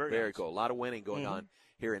cool. Very nice. cool. A lot of winning going on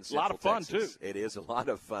here in Central A lot of fun, Texas. too. It is a lot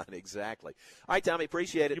of fun, exactly. All right, Tommy,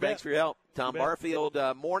 appreciate it. Thanks for your help. Tom Barfield,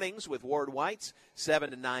 mornings with Ward Whites,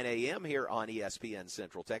 7 to 9 a.m. here on ESPN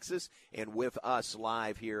Central Texas, and with us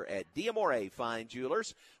live here at D'Amore Fine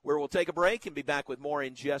Jewelers, where we'll take a break and be back with more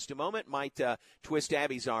in just a moment. Might twist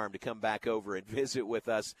Abby's arm to come back over and visit with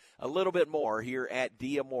us a little bit more here at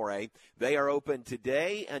D'Amore. They are open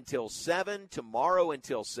today until 7, tomorrow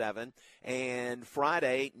until 7, and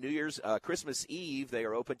Friday, Christmas Eve, they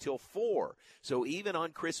are open till 4. So even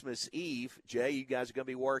on Christmas Eve, Jay, you guys are going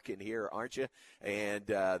to be working here, aren't you? And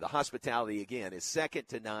the hospitality, again, is 2nd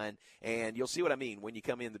to 9, and you'll see what I mean when you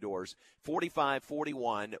come in the doors.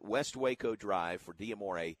 4541 West Waco Drive for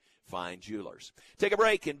D'Amore Fine Jewelers. Take a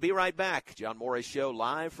break and be right back. John Morris Show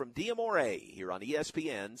live from D'Amore here on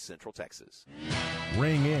ESPN Central Texas.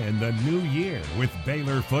 Ring in the new year with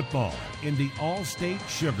Baylor football in the All-State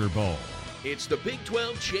Sugar Bowl. It's the Big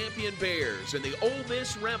 12 champion Bears and the Ole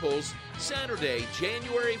Miss Rebels, Saturday,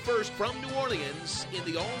 January 1st from New Orleans in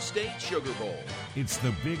the All-State Sugar Bowl. It's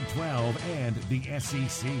the Big 12 and the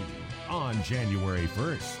SEC on January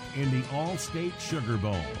 1st in the All-State Sugar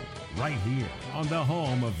Bowl, right here on the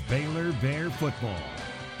home of Baylor Bear football,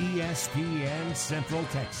 ESPN Central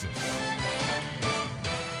Texas.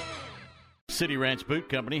 City Ranch Boot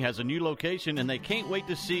Company has a new location and they can't wait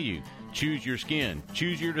to see you. Choose your skin,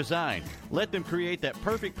 choose your design. Let them create that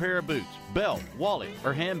perfect pair of boots, belt, wallet,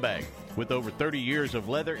 or handbag. With over 30 years of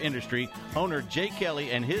leather industry, owner Jay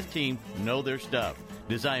Kelly and his team know their stuff.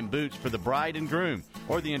 Design boots for the bride and groom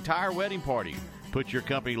or the entire wedding party. Put your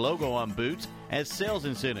company logo on boots as sales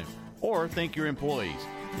incentive or thank your employees.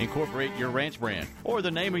 Incorporate your ranch brand or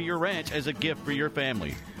the name of your ranch as a gift for your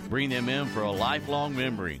family. Bring them in for a lifelong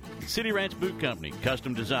memory. City Ranch Boot Company,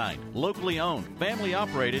 custom designed, locally owned, family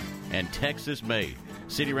operated, and Texas made.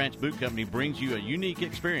 City Ranch Boot Company brings you a unique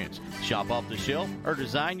experience. Shop off the shelf or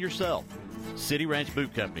design yourself. City Ranch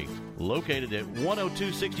Boot Company, located at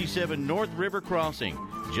 10267 North River Crossing,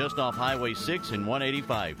 just off Highway 6 and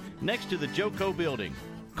 185, next to the Joco Building.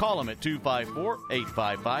 Call them at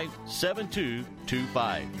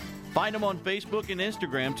 254-855-7225. Find them on Facebook and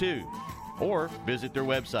Instagram, too. Or visit their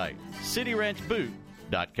website,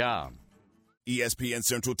 cityranchboot.com. ESPN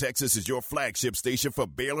Central Texas is your flagship station for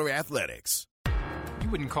Baylor Athletics. You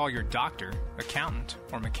wouldn't call your doctor, accountant,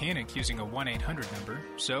 or mechanic using a 1-800 number,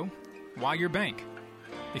 so why your bank?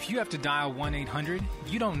 If you have to dial 1-800,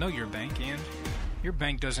 you don't know your bank and your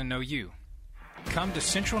bank doesn't know you. Come to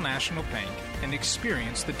Central National Bank and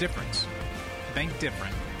experience the difference. Bank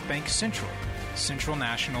different. Bank Central. Central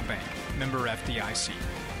National Bank. Member FDIC.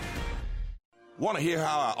 Want to hear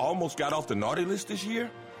how I almost got off the naughty list this year?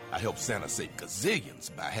 I helped Santa save gazillions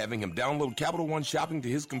by having him download Capital One Shopping to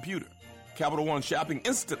his computer. Capital One Shopping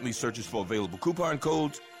instantly searches for available coupon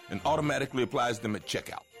codes and automatically applies them at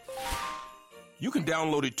checkout. You can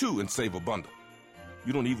download it too and save a bundle.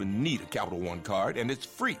 You don't even need a Capital One card, and it's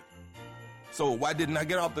free. So why didn't I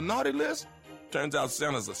get off the naughty list? Turns out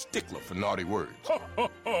Santa's a stickler for naughty words.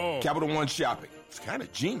 Capital One Shopping. It's kind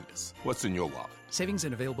of genius. What's in your wallet? Savings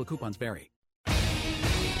and available coupons vary.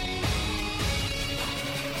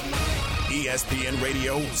 ESPN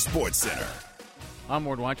Radio Sports Center. I'm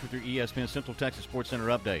Ward White with your ESPN Central Texas Sports Center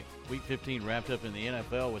update. Week 15 wrapped up in the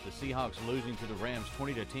NFL with the Seahawks losing to the Rams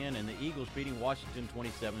 20-10 and the Eagles beating Washington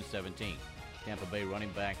 27-17. Tampa Bay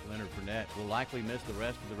running back Leonard Fournette will likely miss the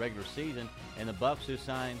rest of the regular season, and the Bucs have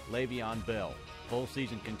signed Le'Veon Bell. Bowl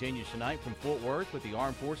season continues tonight from Fort Worth with the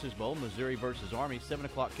Armed Forces Bowl, Missouri versus Army, 7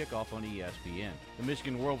 o'clock kickoff on ESPN. The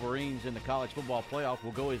Michigan Wolverines in the college football playoff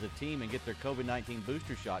will go as a team and get their COVID-19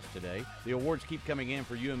 booster shots today. The awards keep coming in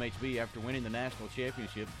for UMHB after winning the national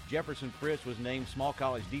championship. Jefferson Fritz was named Small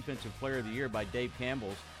College Defensive Player of the Year by Dave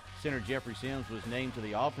Campbell's. Center Jeffrey Sims was named to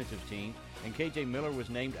the offensive team, and KJ Miller was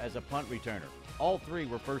named as a punt returner. All three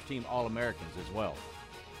were first-team All-Americans as well.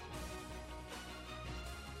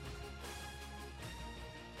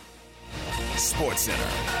 Sports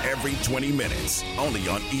Center, every 20 minutes, only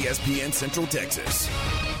on ESPN Central Texas.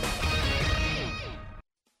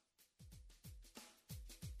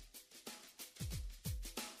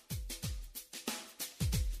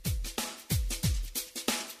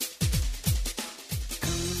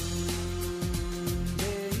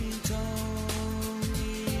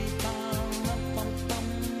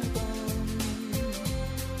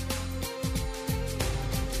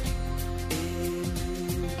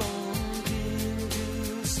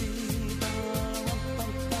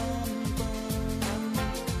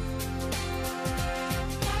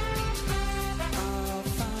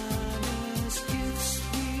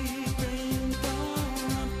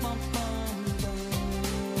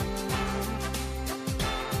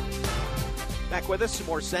 Back with us, some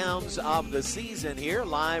more sounds of the season here,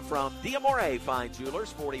 live from D'Amore Fine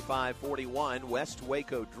Jewelers, 4541 West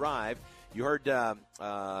Waco Drive. You heard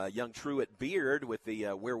young Truett Beard with the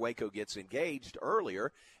Where Waco Gets Engaged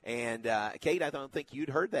earlier. And, Kate, I don't think you'd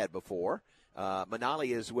heard that before.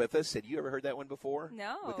 Manali is with us. Had you ever heard that one before?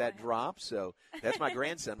 No. With that drop? So that's my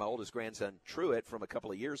grandson, my oldest grandson, Truett, from a couple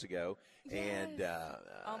of years ago. Yes.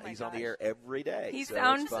 And he's on the air every day. He so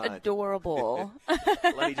sounds adorable.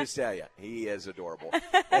 Let me just tell you, he is adorable.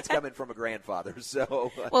 That's coming from a grandfather.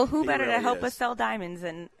 So well, who better really to help is. us sell diamonds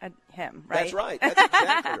than him, right? That's right. That's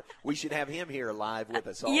exactly right. We should have him here live with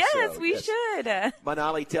us also. Yes, we should.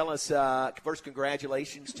 Manali, tell us, first,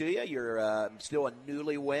 congratulations to you. You're still a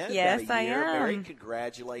newlywed. Yes, about a year I am. married.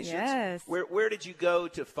 Congratulations. Yes. Where did you go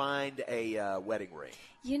to find a wedding ring?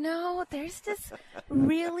 You know, there's this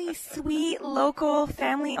really sweet local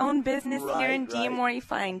family-owned business here in D'Amore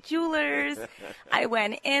Fine Jewelers. I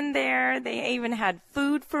went in there. They even had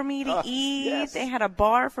food for me to eat. Yes. They had a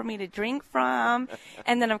bar for me to drink from.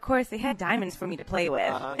 And then, of course, they had diamonds for me to play with.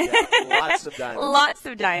 Yeah. Lots of diamonds. Lots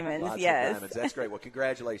of diamonds, Lots yes. of diamonds. That's great. Well,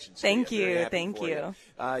 congratulations. Thank you. you. Thank you.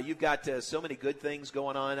 You've got so many good things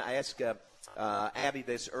going on. I asked Abby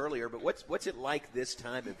this earlier, but what's it like this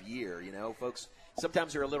time of year? You know, folks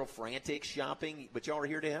sometimes they're a little frantic shopping, but y'all are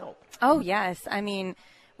here to help. Oh, yes. I mean,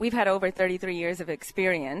 we've had over 33 years of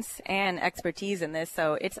experience and expertise in this,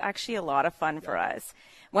 so it's actually a lot of fun for us.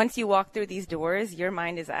 Once you walk through these doors, your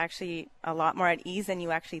mind is actually a lot more at ease than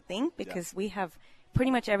you actually think because we have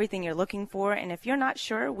pretty much everything you're looking for, and if you're not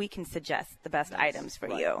sure, we can suggest the best items for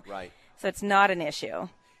you. Right. So it's not an issue.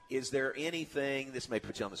 Is there anything, this may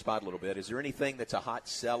put you on the spot a little bit, is there anything that's a hot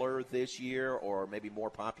seller this year or maybe more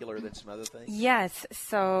popular than some other things? Yes.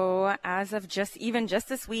 So as of just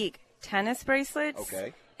this week, tennis bracelets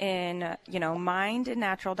in, mined and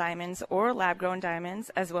natural diamonds or lab-grown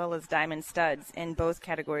diamonds, as well as diamond studs in both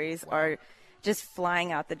categories are just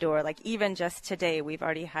flying out the door. Like even just today, we've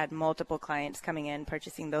already had multiple clients coming in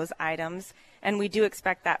purchasing those items, and we do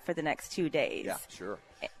expect that for the next 2 days. Yeah, sure.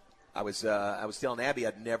 I was telling Abby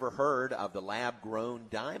I'd never heard of the lab-grown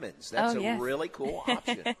diamonds. That's a really cool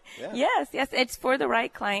option. Yeah. Yes. It's for the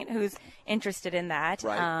right client who's interested in that.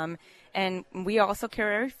 Right. And we also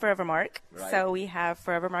carry Forever Mark. Right. So we have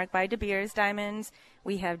Forever Mark by De Beers diamonds.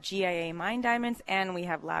 We have GIA Mine diamonds, and we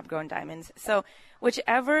have lab-grown diamonds. So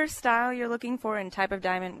whichever style you're looking for and type of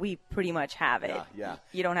diamond, we pretty much have it. Yeah.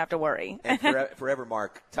 You don't have to worry. And Forever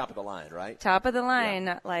Mark, top of the line, right? Top of the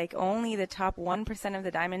line. Like only the top 1% of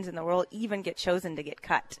the diamonds in the world even get chosen to get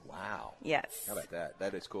cut. Wow. Yes. How about that?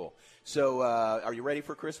 That is cool. So are you ready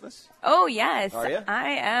for Christmas? Oh, yes. Are you? I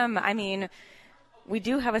am. I mean, we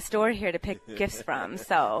do have a store here to pick gifts from,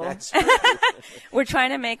 so That's we're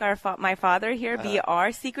trying to make my father here be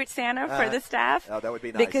our Secret Santa for the staff. Oh, that would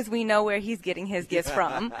be nice. Because we know where he's getting his gifts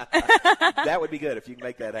from. That would be good if you can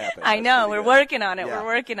make that happen. I know. We're working on it. Yeah. We're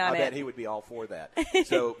working on I it. bet he would be all for that.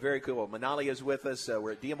 So very cool. Manali is with us.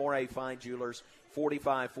 We're at D'Amore Fine Jewelers,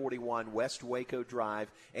 4541 West Waco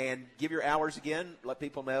Drive. And give your hours again. Let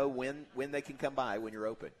people know when they can come by, when you're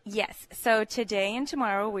open. Yes. So today and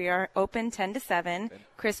tomorrow we are open 10 to 7. Okay.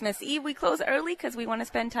 Christmas Eve we close early because we want to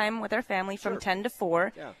spend time with our family from 10 to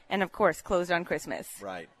 4. Yeah. And, of course, closed on Christmas.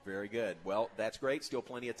 Right. Very good. Well, that's great. Still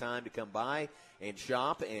plenty of time to come by and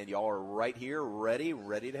shop, and y'all are right here ready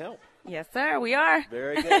to help. Yes, sir, we are.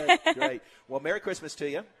 Very good. Great. Well, Merry Christmas to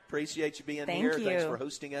you. Appreciate you being here. Thank you. Thanks for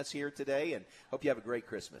hosting us here today, and hope you have a great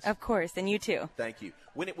Christmas. Of course, and you too. Thank you.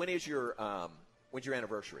 When's your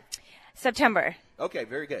anniversary? September. Okay,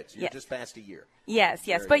 very good. So you're Yes. just past a year. Yes,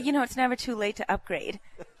 Very but good. it's never too late to upgrade.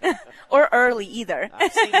 Or early either.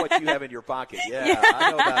 I've seen what you have in your pocket. Yeah,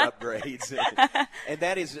 I know about upgrades. And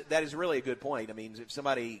that is really a good point. I mean, if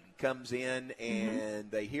somebody comes in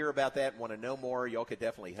and they hear about that and want to know more, y'all could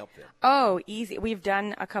definitely help them. Oh, easy. We've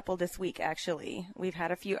done a couple this week, actually. We've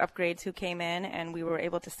had a few upgrades who came in, and we were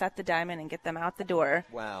able to set the diamond and get them out the door.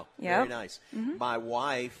 Wow, Yep. very nice. My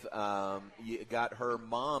wife got her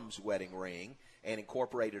mom's wedding ring and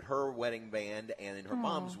incorporated her wedding band and her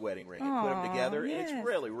mom's wedding ring and put them together. Yes. And it's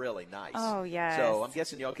really, really nice. Oh, yes. So I'm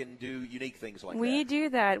guessing y'all can do unique things like that. We do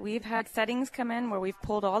that. We've had settings come in where we've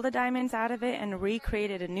pulled all the diamonds out of it and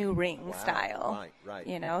recreated a new ring style.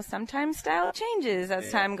 Right. Sometimes style changes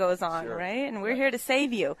as time goes on, sure. right? And we're here to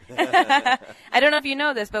save you. I don't know if you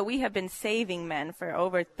know this, but we have been saving men for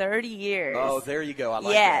over 30 years. Oh, there you go. I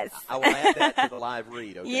like Yes. that. I will add that to the live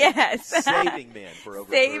read. Okay? Yes. Saving men for over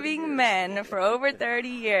 30 years. Saving men for over 30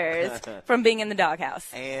 years from being in the doghouse.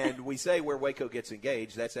 And we say where Waco gets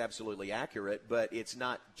engaged. That's absolutely accurate, but it's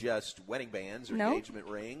not just wedding bands or Nope. engagement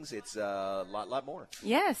rings. It's a lot more.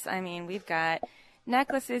 Yes, I mean, we've got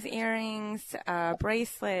necklaces, earrings,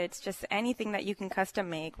 bracelets, just anything that you can custom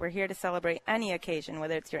make. We're here to celebrate any occasion,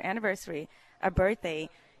 whether it's your anniversary, a birthday.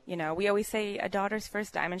 We always say a daughter's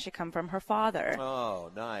first diamond should come from her father.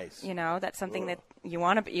 Oh, nice. That's something that you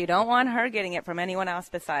don't want her getting it from anyone else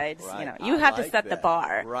besides, Right. you I have to like set the that.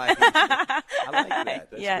 bar. Right. I like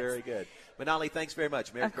that. That's Yes. very good. Manali, thanks very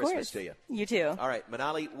much. Merry Of Christmas course. to you. You too. All right,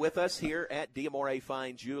 Manali with us here at D'Amore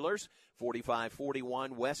Fine Jewelers,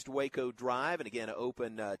 4541 West Waco Drive. And again,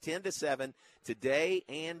 open 10 to 7 today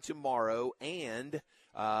and tomorrow, and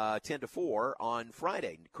 10 to 4 on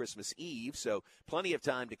Friday, Christmas Eve. So plenty of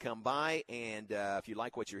time to come by. And if you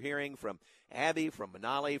like what you're hearing from Abby, from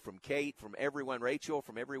Manali, from Kate, from everyone, Rachel,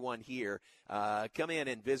 from everyone here, come in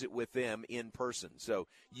and visit with them in person. So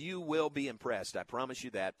you will be impressed. I promise you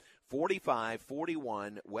that.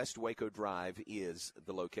 4541 West Waco Drive is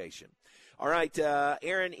the location. All right,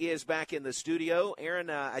 Aaron is back in the studio. Aaron,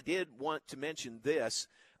 I did want to mention this.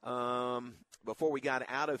 Before we got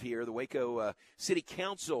out of here, the Waco City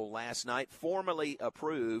Council last night formally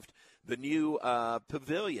approved the new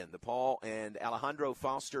pavilion, the Paul and Alejandro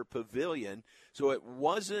Foster Pavilion. So it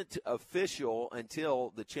wasn't official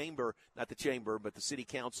until the City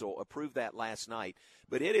Council approved that last night.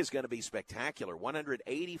 But it is going to be spectacular.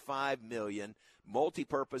 $185 million,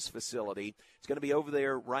 multi-purpose facility. It's going to be over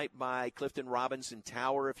there right by Clifton Robinson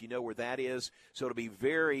Tower, if you know where that is. So it'll be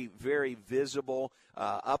very, very visible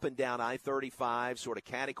up and down I-35, sort of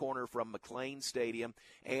catty corner from McLean Stadium,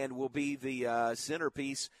 and will be the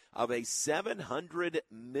centerpiece of a $700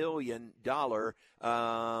 million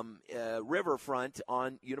riverfront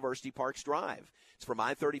on University Parks Drive. It's from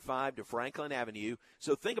I-35 to Franklin Avenue.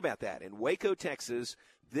 So think about that. In Waco, Texas,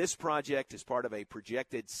 this project is part of a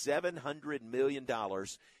projected $700 million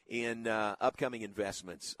in upcoming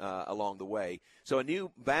investments along the way. So a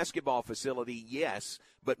new basketball facility, yes,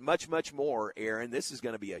 but much, much more, Aaron. This is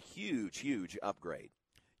going to be a huge, huge upgrade.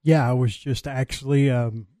 Yeah, I was just actually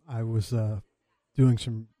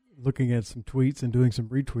looking at some tweets and doing some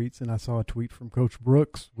retweets, and I saw a tweet from Coach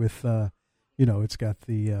Brooks with, it's got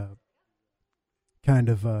the kind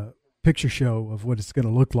of picture show of what it's going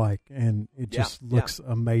to look like, and it just looks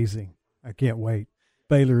amazing. I can't wait.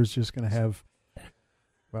 Baylor is just going to have,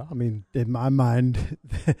 in my mind,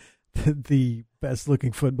 the best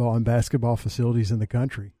looking football and basketball facilities in the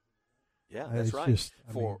country. Yeah, that's it's right. Just,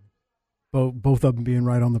 both of them being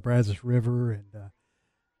right on the Brazos River, and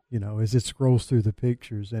as it scrolls through the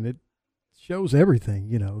pictures, and it shows everything.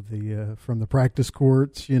 From the practice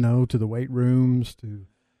courts, to the weight rooms, to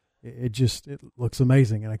it looks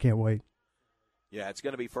amazing, and I can't wait. Yeah, it's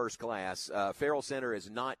going to be first class. Farrell Center is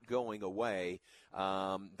not going away.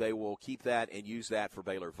 They will keep that and use that for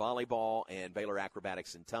Baylor volleyball and Baylor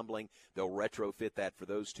acrobatics and tumbling. They'll retrofit that for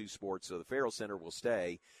those two sports. So the Farrell Center will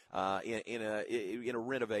stay in a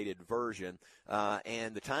renovated version.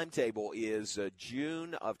 And the timetable is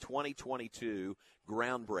June of 2022,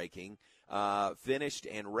 groundbreaking, finished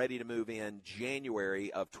and ready to move in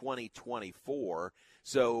January of 2024.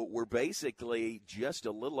 So we're basically just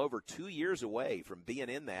a little over 2 years away from being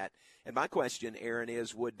in that. And my question, Aaron,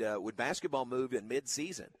 is would basketball move in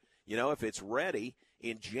mid-season? If it's ready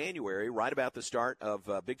in January, right about the start of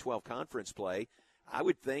Big 12 conference play, I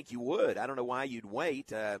would think you would. I don't know why you'd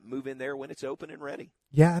wait. Move in there when it's open and ready.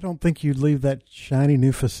 Yeah, I don't think you'd leave that shiny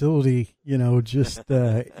new facility, just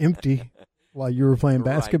empty while you were playing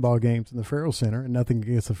basketball games in the Farrell Center. And nothing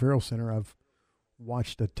against the Farrell Center. I've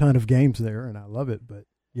watched a ton of games there, and I love it. But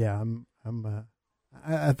yeah,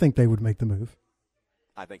 I think they would make the move.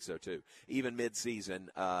 I think so, too. Even mid-season,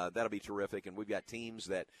 that'll be terrific. And we've got teams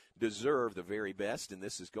that deserve the very best, and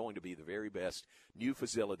this is going to be the very best new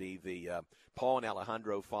facility, the Paul and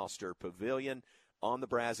Alejandro Foster Pavilion on the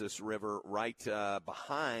Brazos River, right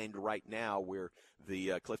behind right now where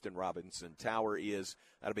the Clifton Robinson Tower is.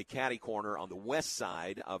 That'll be catty corner on the west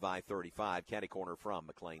side of I-35, catty corner from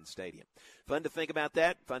McLean Stadium. Fun to think about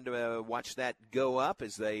that. Fun to watch that go up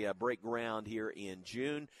as they break ground here in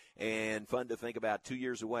June. And fun to think about 2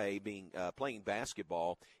 years away playing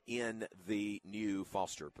basketball in the new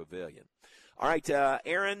Foster Pavilion. All right,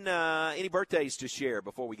 Aaron, any birthdays to share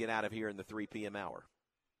before we get out of here in the 3 p.m. hour?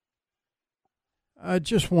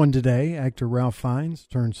 Just one today. Actor Ralph Fiennes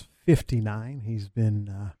turns 59. He's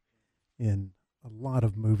been in a lot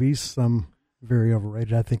of movies, some very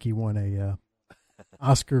overrated. I think he won a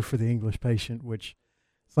Oscar for The English Patient, which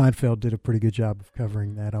Seinfeld did a pretty good job of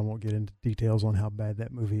covering that. I won't get into details on how bad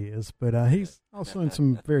that movie is, but he's also in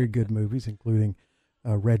some very good movies, including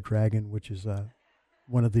Red Dragon, which is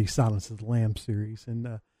one of the Silence of the Lambs series,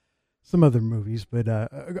 and some other movies. But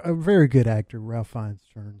a very good actor. Ralph Fiennes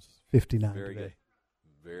turns 59 Very today. good.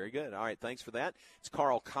 Very good. All right, thanks for that. It's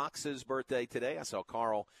Carl Cox's birthday today. I saw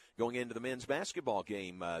Carl going into the men's basketball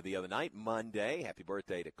game the other night, Monday. Happy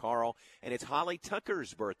birthday to Carl. And it's Holly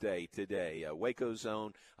Tucker's birthday today. Waco's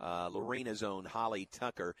own, Lorena's own Holly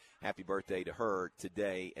Tucker. Happy birthday to her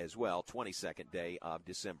today as well, 22nd day of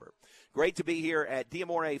December. Great to be here at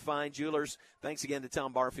D'Amore Fine Jewelers. Thanks again to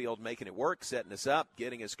Tom Barfield making it work, setting us up,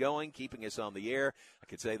 getting us going, keeping us on the air. I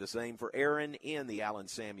could say the same for Aaron in the Allen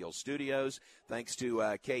Samuel Studios. Thanks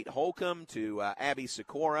to Kate Holcomb, to Abby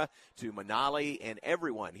Sikora, to Manali, and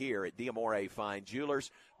everyone here at D'Amore Fine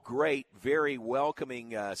Jewelers. Great, very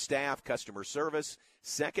welcoming staff, customer service,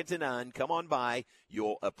 second to none. Come on by.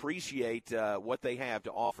 You'll appreciate what they have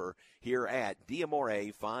to offer here at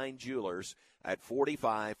D'Amore Fine Jewelers at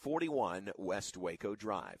 4541 West Waco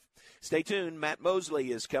Drive. Stay tuned. Matt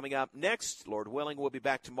Mosley is coming up next. Lord willing, we'll be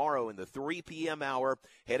back tomorrow in the 3 p.m. hour,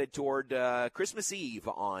 headed toward Christmas Eve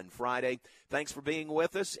on Friday. Thanks for being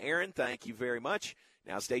with us. Aaron, thank you very much.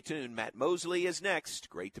 Now stay tuned. Matt Mosley is next.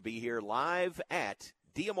 Great to be here live at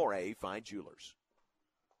D'Amore Fine Jewelers.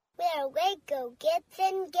 Where Waco gets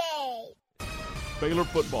engaged. Baylor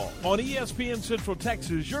football on ESPN Central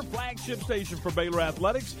Texas, your flagship station for Baylor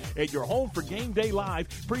athletics and your home for Game Day Live,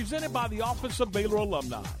 presented by the Office of Baylor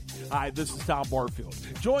Alumni. Hi, this is Tom Barfield.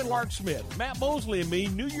 Join Lark Smith, Matt Mosley, and me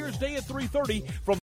New Year's Day at 3:30 from